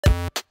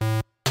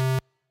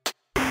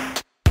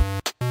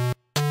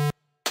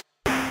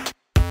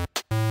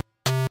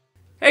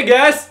Hey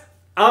guys,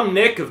 I'm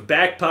Nick of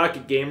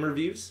Backpocket Game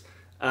Reviews.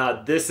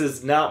 This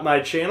is not my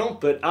channel,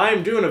 but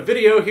I'm doing a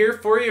video here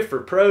for you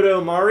for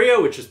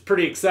Protomario, which is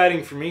pretty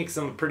exciting for me because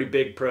I'm a pretty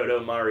big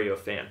Protomario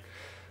fan.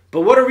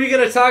 But what are we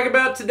going to talk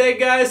about today,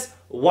 guys?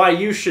 Why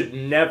you should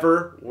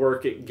never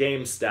work at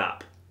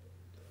Gamestop.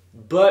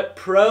 But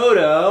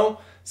Proto,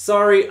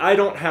 sorry, I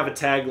don't have a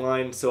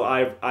tagline, so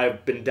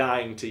I've been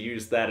dying to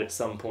use that at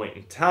some point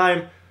in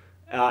time,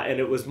 and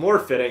it was more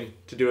fitting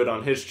to do it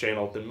on his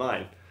channel than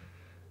mine.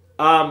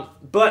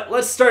 But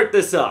let's start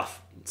this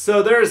off.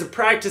 So there is a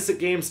practice at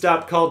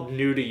GameStop called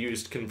new to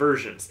used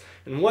conversions.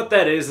 And what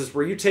that is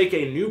where you take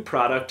a new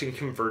product and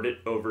convert it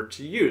over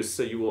to used.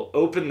 So you will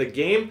open the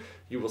game,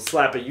 you will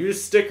slap a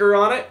used sticker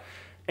on it,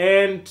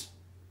 and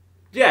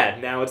yeah,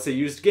 now it's a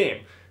used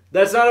game.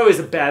 That's not always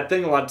a bad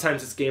thing. A lot of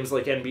times it's games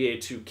like NBA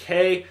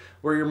 2K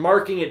where you're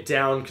marking it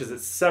down because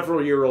it's a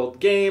several-year-old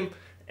game,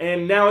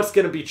 and now it's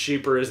going to be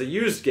cheaper as a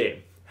used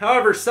game.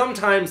 However,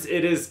 sometimes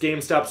it is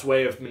GameStop's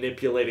way of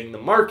manipulating the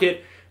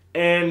market,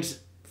 and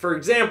for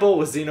example,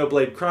 with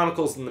Xenoblade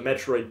Chronicles and the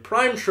Metroid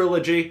Prime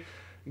trilogy,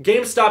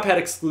 GameStop had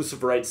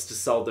exclusive rights to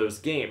sell those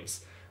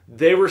games.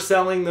 They were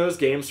selling those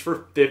games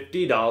for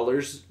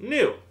 $50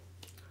 new.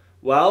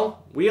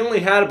 Well, we only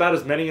had about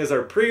as many as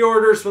our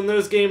pre-orders when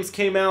those games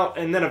came out,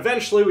 and then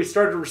eventually we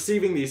started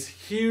receiving these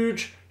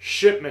huge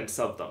shipments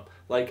of them,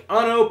 like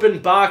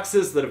unopened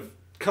boxes that have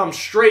come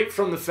straight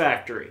from the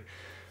factory.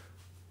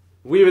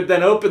 We would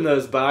then open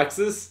those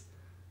boxes,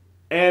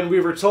 and we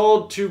were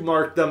told to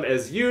mark them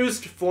as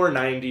used for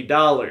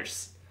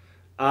 $90.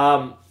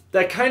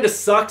 That kind of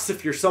sucks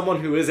if you're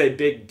someone who is a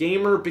big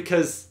gamer,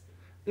 because,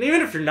 and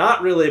even if you're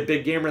not really a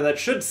big gamer, that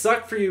should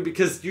suck for you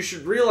because you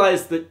should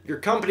realize that your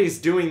company's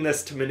doing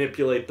this to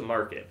manipulate the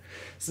market.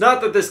 It's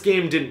not that this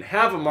game didn't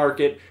have a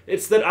market,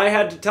 it's that I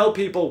had to tell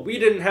people we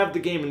didn't have the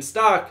game in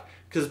stock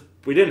because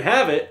we didn't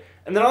have it,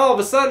 and then all of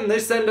a sudden they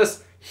send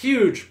us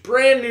huge,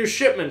 brand new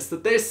shipments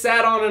that they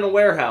sat on in a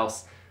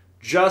warehouse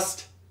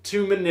just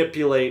to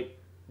manipulate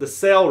the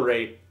sale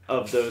rate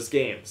of those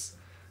games.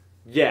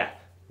 Yeah,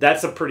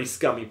 that's a pretty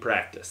scummy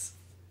practice.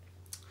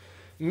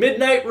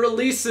 Midnight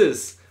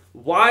releases.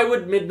 Why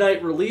would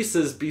midnight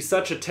releases be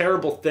such a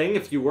terrible thing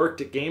if you worked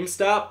at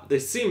GameStop? They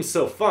seem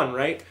so fun,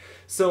 right?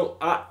 So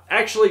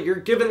actually, you're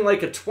given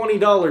like a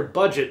 $20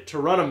 budget to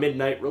run a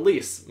midnight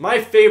release. My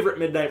favorite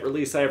midnight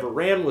release I ever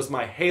ran was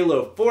my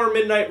Halo 4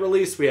 midnight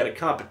release. We had a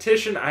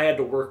competition. I had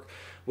to work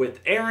with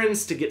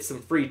errands to get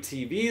some free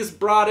TVs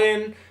brought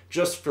in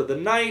just for the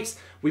night.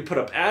 We put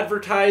up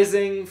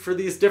advertising for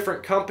these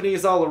different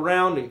companies all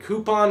around and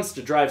coupons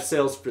to drive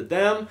sales for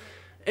them.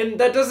 And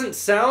that doesn't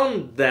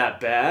sound that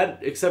bad,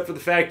 except for the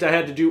fact I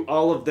had to do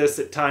all of this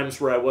at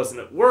times where I wasn't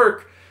at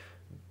work,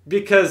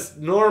 because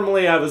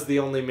normally I was the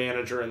only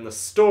manager in the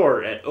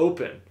store at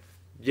open.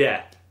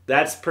 Yeah,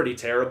 that's pretty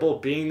terrible,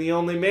 being the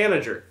only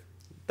manager.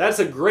 That's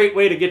a great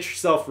way to get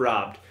yourself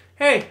robbed.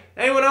 Hey,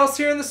 anyone else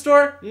here in the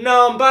store?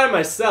 No, I'm by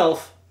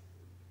myself.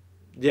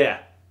 Yeah,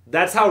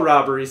 that's how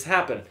robberies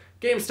happen.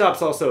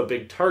 GameStop's also a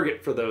big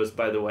target for those,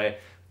 by the way.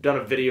 I've done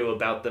a video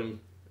about them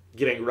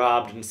getting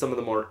robbed and some of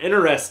the more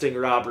interesting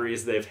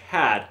robberies they've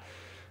had.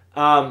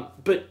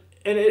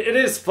 And it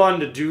is fun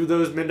to do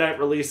those midnight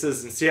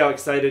releases and see how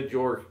excited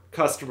your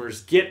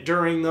customers get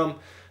during them.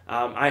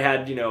 I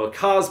had, a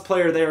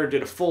cosplayer there,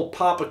 did a full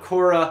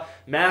Papakura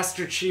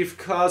Master Chief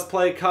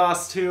cosplay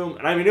costume.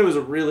 And I mean, it was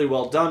a really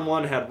well done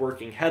one, had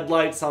working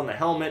headlights on the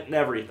helmet and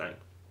everything.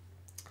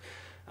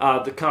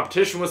 The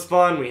competition was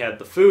fun, we had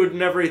the food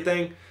and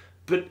everything.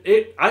 But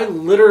I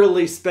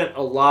literally spent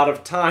a lot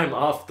of time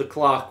off the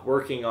clock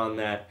working on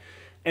that.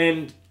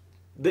 And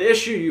the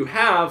issue you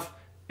have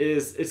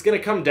is it's going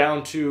to come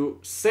down to,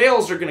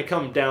 sales are going to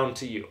come down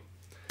to you.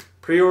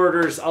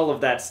 Pre-orders, all of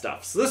that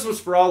stuff. So this was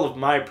for all of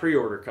my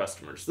pre-order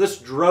customers. This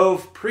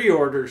drove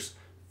pre-orders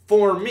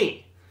for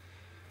me.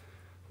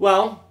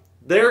 Well,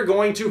 they're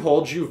going to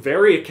hold you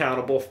very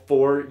accountable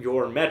for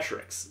your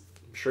metrics.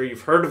 I'm sure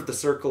you've heard of the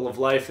Circle of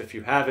Life. If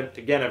you haven't,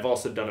 again, I've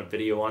also done a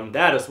video on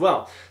that as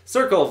well.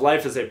 Circle of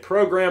Life is a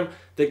program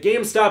that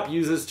GameStop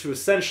uses to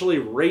essentially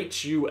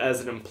rate you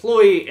as an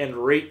employee and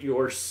rate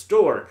your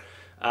store.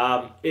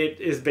 It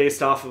is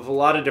based off of a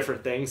lot of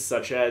different things,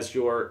 such as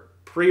your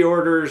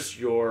pre-orders,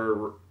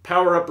 your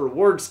power-up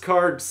rewards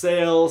card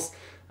sales,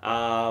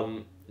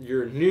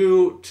 your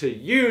new to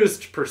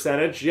used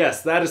percentage.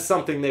 Yes, that is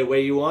something they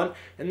weigh you on.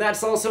 And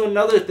that's also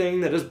another thing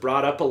that has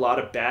brought up a lot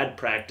of bad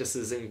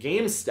practices in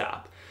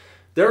GameStop.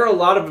 There are a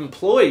lot of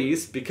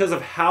employees, because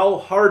of how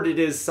hard it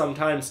is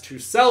sometimes to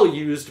sell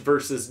used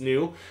versus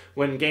new,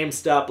 when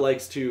GameStop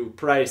likes to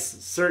price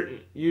certain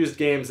used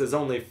games as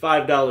only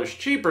 $5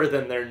 cheaper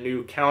than their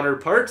new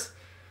counterparts.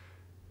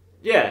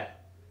 Yeah,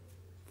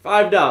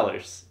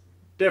 $5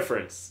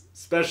 difference.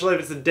 Especially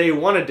if it's a day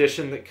one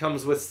edition that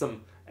comes with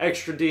some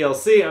extra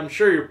DLC, I'm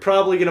sure you're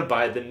probably going to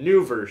buy the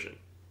new version.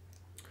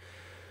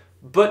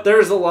 But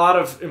there's a lot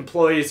of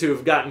employees who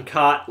have gotten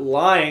caught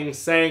lying,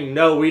 saying,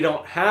 no, we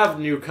don't have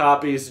new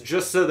copies,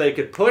 just so they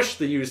could push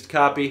the used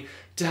copy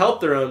to help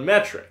their own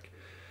metric.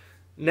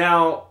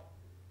 Now,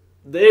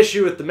 the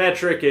issue with the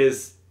metric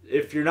is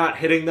if you're not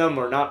hitting them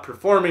or not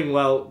performing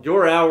well,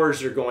 your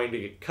hours are going to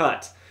get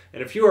cut.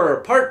 And if you are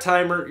a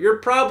part-timer, you're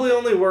probably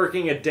only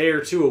working a day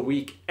or two a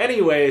week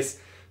anyways,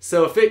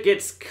 so if it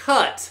gets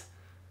cut,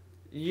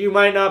 you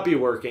might not be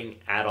working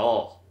at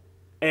all.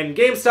 And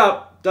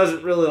GameStop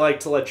doesn't really like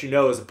to let you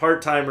know as a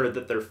part-timer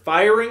that they're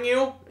firing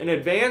you in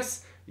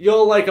advance.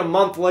 You'll, like a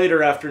month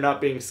later after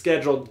not being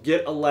scheduled,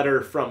 get a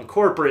letter from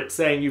corporate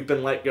saying you've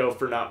been let go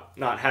for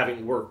not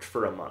having worked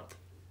for a month.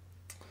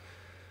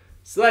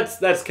 So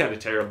that's kind of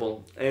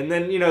terrible. And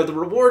then, the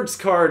rewards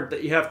card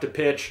that you have to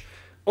pitch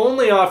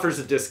only offers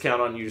a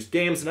discount on used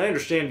games, and I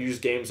understand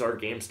used games are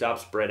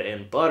GameStop's bread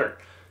and butter.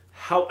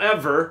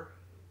 However,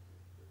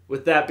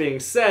 with that being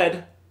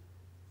said,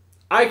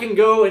 I can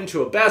go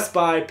into a Best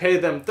Buy, pay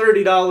them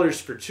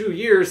 $30 for 2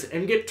 years,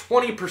 and get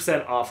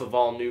 20% off of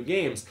all new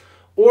games.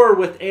 Or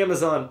with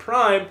Amazon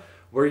Prime,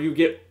 where you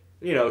get,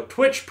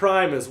 Twitch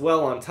Prime as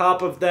well on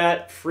top of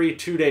that, free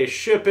 2-day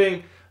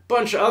shipping,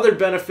 bunch of other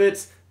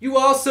benefits. You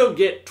also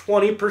get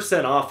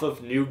 20% off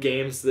of new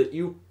games that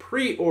you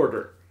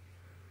pre-order.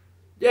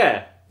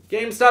 Yeah,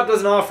 GameStop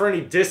doesn't offer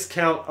any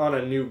discount on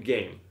a new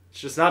game. It's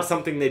just not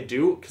something they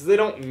do because they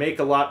don't make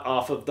a lot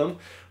off of them,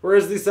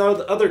 whereas these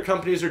other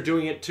companies are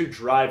doing it to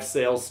drive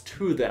sales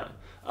to them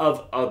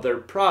of other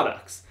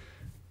products.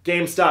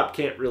 GameStop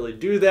can't really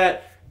do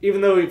that,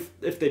 even though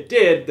if they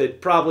did,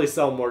 they'd probably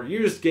sell more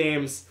used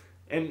games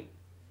and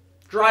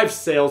drive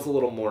sales a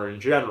little more in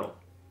general.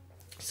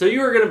 So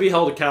you are going to be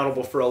held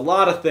accountable for a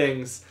lot of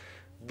things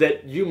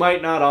that you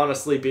might not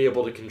honestly be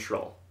able to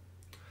control.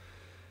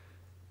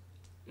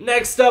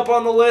 Next up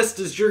on the list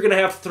is you're going to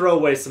have to throw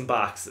away some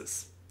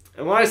boxes.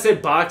 And when I say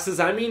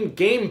boxes, I mean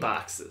game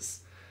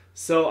boxes.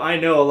 So I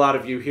know a lot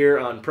of you here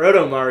on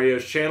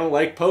Protomario's channel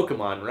like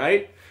Pokemon,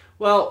 right?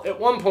 Well, at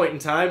one point in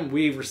time,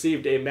 we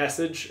received a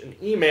message, an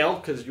email,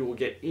 because you will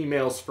get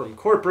emails from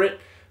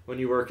corporate when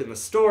you work in the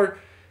store,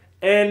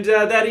 and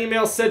that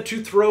email said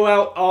to throw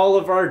out all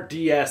of our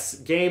DS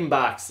game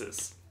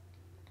boxes.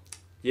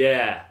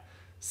 Yeah,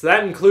 so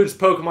that includes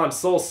Pokemon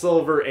Soul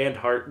Silver and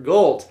Heart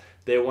Gold.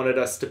 They wanted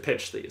us to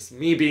pitch these.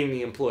 Me being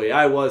the employee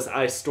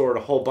I stored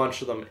a whole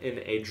bunch of them in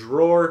a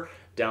drawer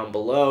down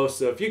below.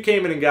 So if you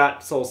came in and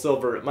got Soul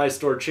Silver at my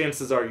store,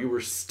 chances are you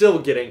were still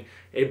getting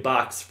a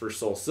box for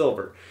Soul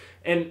Silver.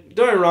 And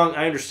don't get me wrong,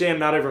 I understand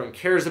not everyone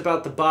cares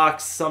about the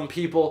box. Some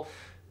people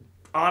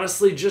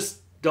honestly just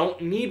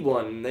don't need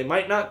one. They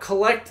might not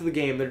collect the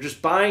game. They're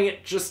just buying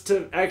it just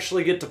to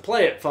actually get to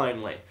play it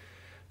finally.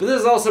 But this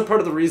is also part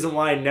of the reason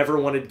why I never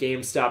wanted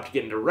GameStop to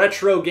get into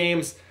retro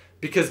games,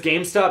 because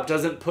GameStop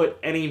doesn't put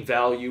any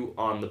value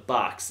on the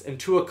box. And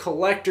to a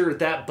collector,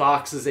 that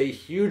box is a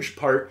huge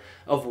part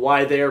of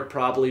why they are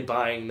probably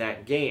buying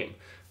that game.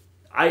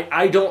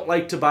 I don't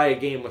like to buy a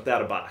game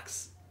without a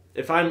box.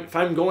 If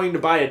I'm going to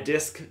buy a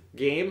disc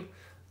game,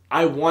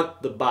 I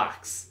want the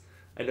box.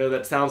 I know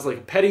that sounds like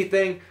a petty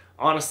thing.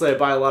 Honestly, I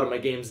buy a lot of my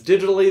games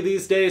digitally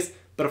these days,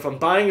 but if I'm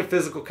buying a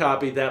physical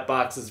copy, that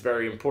box is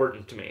very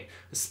important to me.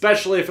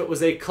 Especially if it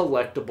was a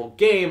collectible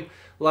game,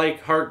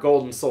 like Heart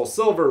Gold and Soul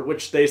Silver,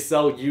 which they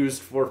sell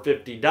used for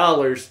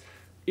 $50,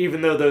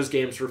 even though those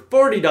games were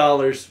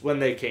 $40 when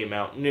they came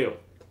out new.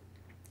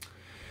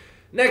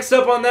 Next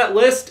up on that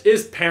list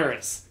is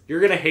parents. You're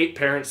going to hate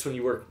parents when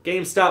you work at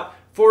GameStop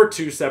for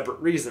 2 separate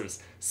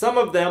reasons. Some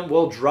of them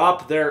will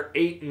drop their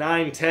 8,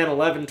 9, 10,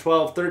 11,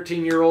 12,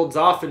 13-year-olds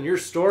off in your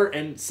store,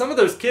 and some of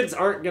those kids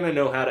aren't going to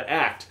know how to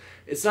act.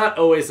 It's not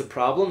always a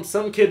problem.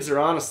 Some kids are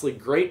honestly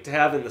great to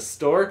have in the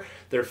store.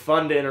 They're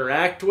fun to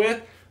interact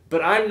with.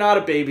 But I'm not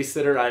a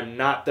babysitter. I'm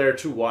not there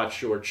to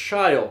watch your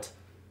child.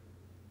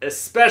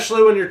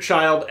 Especially when your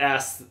child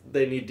asks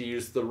they need to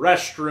use the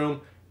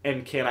restroom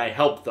and can I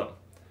help them.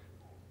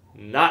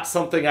 Not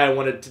something I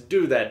wanted to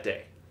do that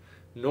day.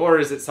 Nor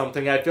is it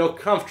something I feel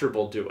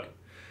comfortable doing.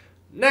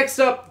 Next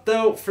up,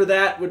 though, for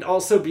that would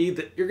also be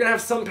that you're going to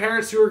have some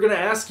parents who are going to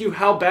ask you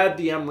how bad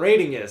the M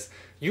rating is.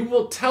 You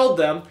will tell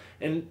them,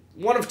 and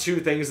one of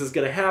 2 things is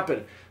going to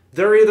happen.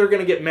 They're either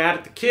going to get mad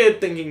at the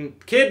kid thinking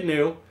the kid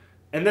knew,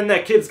 and then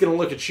that kid's going to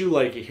look at you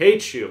like he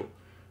hates you.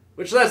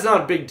 Which, that's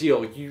not a big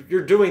deal.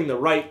 You're doing the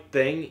right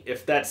thing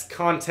if that's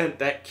content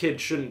that kid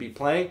shouldn't be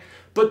playing.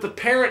 But the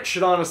parent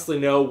should honestly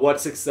know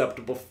what's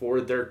acceptable for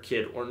their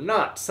kid or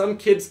not. Some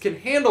kids can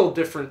handle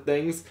different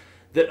things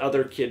that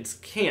other kids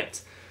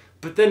can't.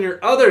 But then your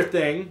other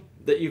thing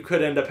that you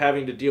could end up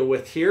having to deal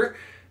with here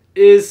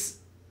is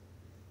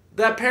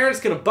that parent's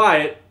going to buy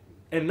it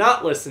and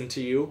not listen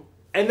to you,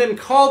 and then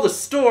call the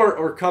store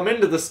or come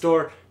into the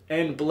store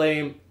and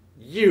blame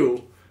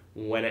you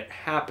when it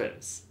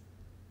happens.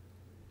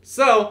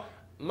 So,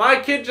 my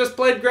kid just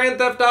played Grand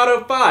Theft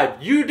Auto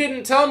 5. You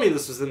didn't tell me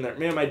this was in there.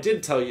 Ma'am, I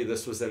did tell you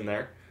this was in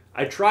there.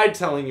 I tried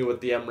telling you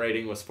what the M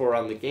rating was for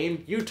on the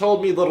game. You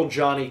told me little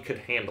Johnny could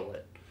handle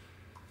it.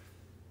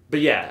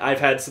 But yeah,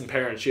 I've had some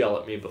parents yell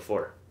at me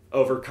before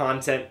over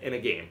content in a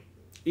game,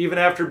 even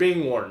after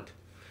being warned.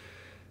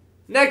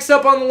 Next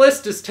up on the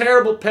list is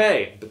terrible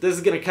pay. But this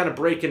is going to kind of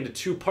break into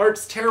 2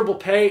 parts. Terrible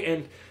pay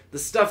and the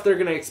stuff they're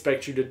going to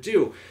expect you to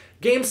do.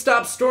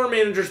 GameStop store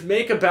managers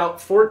make about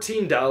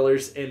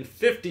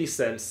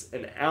 $14.50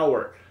 an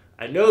hour.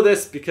 I know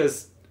this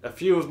because a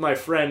few of my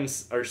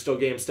friends are still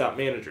GameStop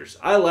managers.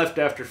 I left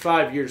after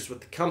 5 years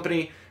with the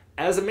company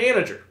as a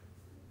manager.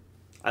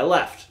 I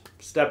left,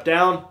 stepped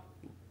down,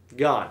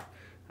 gone.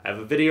 I have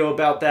a video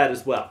about that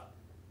as well.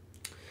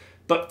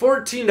 But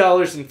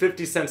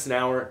 $14.50 an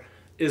hour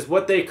is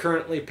what they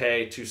currently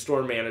pay to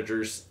store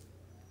managers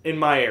in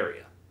my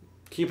area.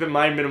 Keep in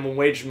mind, minimum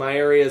wage in my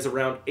area is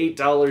around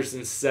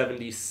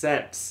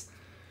 $8.70.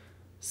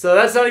 So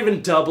that's not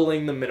even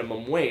doubling the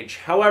minimum wage.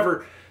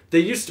 However, they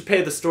used to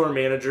pay the store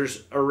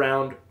managers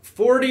around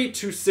 $40,000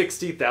 to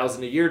 $60,000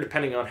 a year,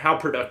 depending on how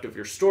productive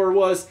your store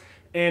was,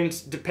 and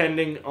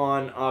depending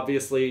on,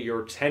 obviously,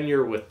 your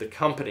tenure with the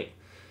company.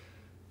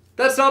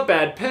 That's not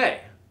bad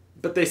pay,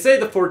 but they say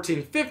the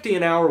 $14.50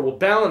 an hour will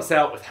balance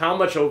out with how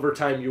much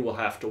overtime you will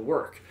have to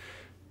work.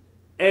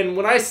 And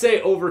when I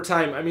say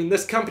overtime, I mean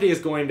this company is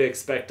going to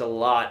expect a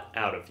lot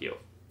out of you.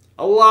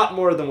 A lot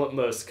more than what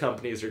most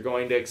companies are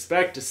going to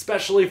expect,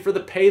 especially for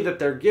the pay that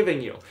they're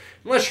giving you.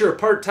 Unless you're a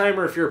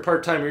part-timer, if you're a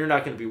part-timer, you're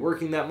not going to be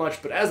working that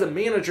much. But as a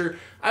manager,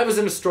 I was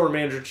in a store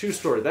manager 2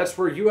 store. That's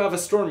where you have a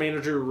store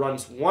manager who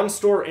runs one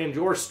store and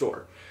your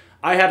store.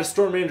 I had a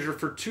store manager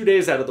for 2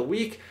 days out of the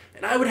week,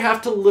 and I would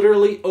have to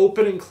literally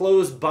open and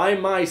close by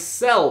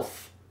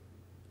myself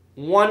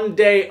 1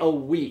 day a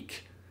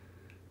week.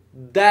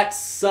 That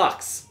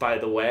sucks, by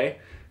the way,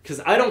 because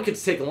I don't get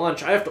to take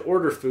lunch. I have to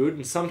order food,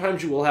 and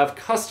sometimes you will have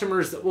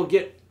customers that will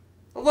get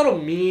a little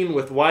mean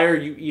with why are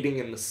you eating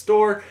in the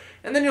store,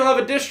 and then you'll have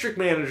a district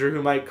manager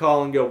who might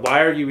call and go,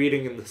 why are you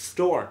eating in the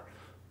store?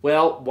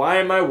 Well, why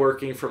am I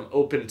working from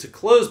open to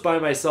close by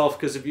myself?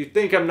 Because if you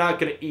think I'm not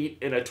going to eat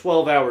in a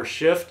 12-hour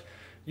shift,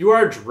 you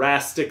are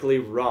drastically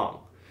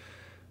wrong.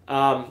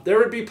 There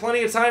would be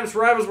plenty of times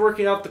where I was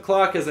working off the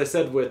clock, as I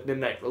said, with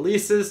midnight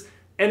releases,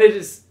 and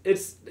it's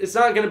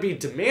not going to be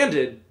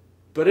demanded,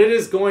 but it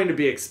is going to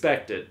be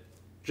expected,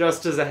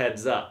 just as a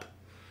heads up.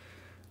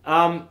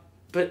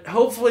 But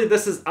hopefully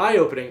this is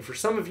eye-opening for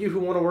some of you who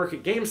want to work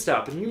at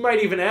GameStop, and you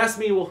might even ask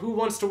me, well, who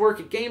wants to work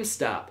at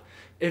GameStop?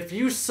 If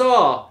you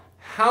saw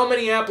how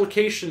many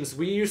applications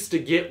we used to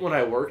get when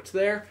I worked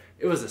there,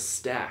 it was a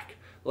stack,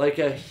 like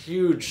a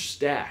huge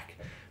stack.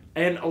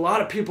 And a lot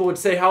of people would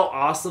say how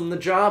awesome the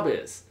job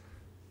is.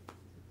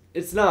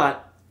 It's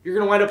not. You're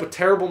going to wind up with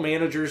terrible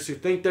managers who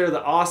think they're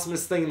the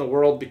awesomest thing in the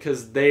world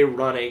because they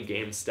run a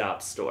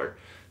GameStop store.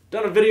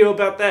 Done a video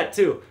about that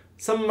too.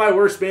 Some of my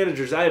worst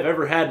managers I have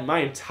ever had in my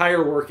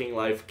entire working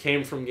life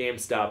came from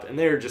GameStop, and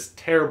they're just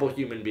terrible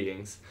human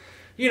beings.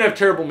 You can have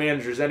terrible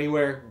managers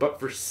anywhere, but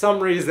for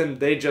some reason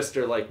they just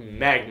are like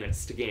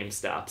magnets to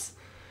GameStops.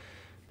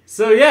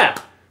 So yeah,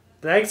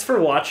 thanks for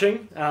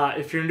watching.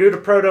 If you're new to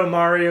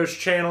Protomario's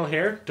channel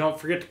here, don't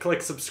forget to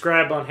click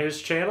subscribe on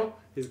his channel.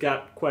 He's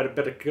got quite a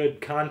bit of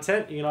good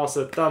content. You can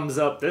also thumbs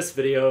up this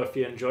video if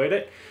you enjoyed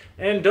it.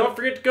 And don't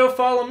forget to go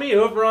follow me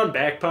over on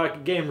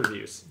BackPocket Game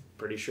Reviews.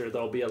 Pretty sure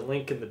there'll be a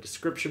link in the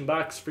description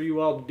box for you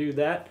all to do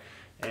that.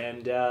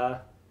 And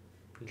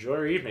enjoy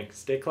your evening.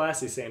 Stay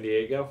classy, San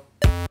Diego.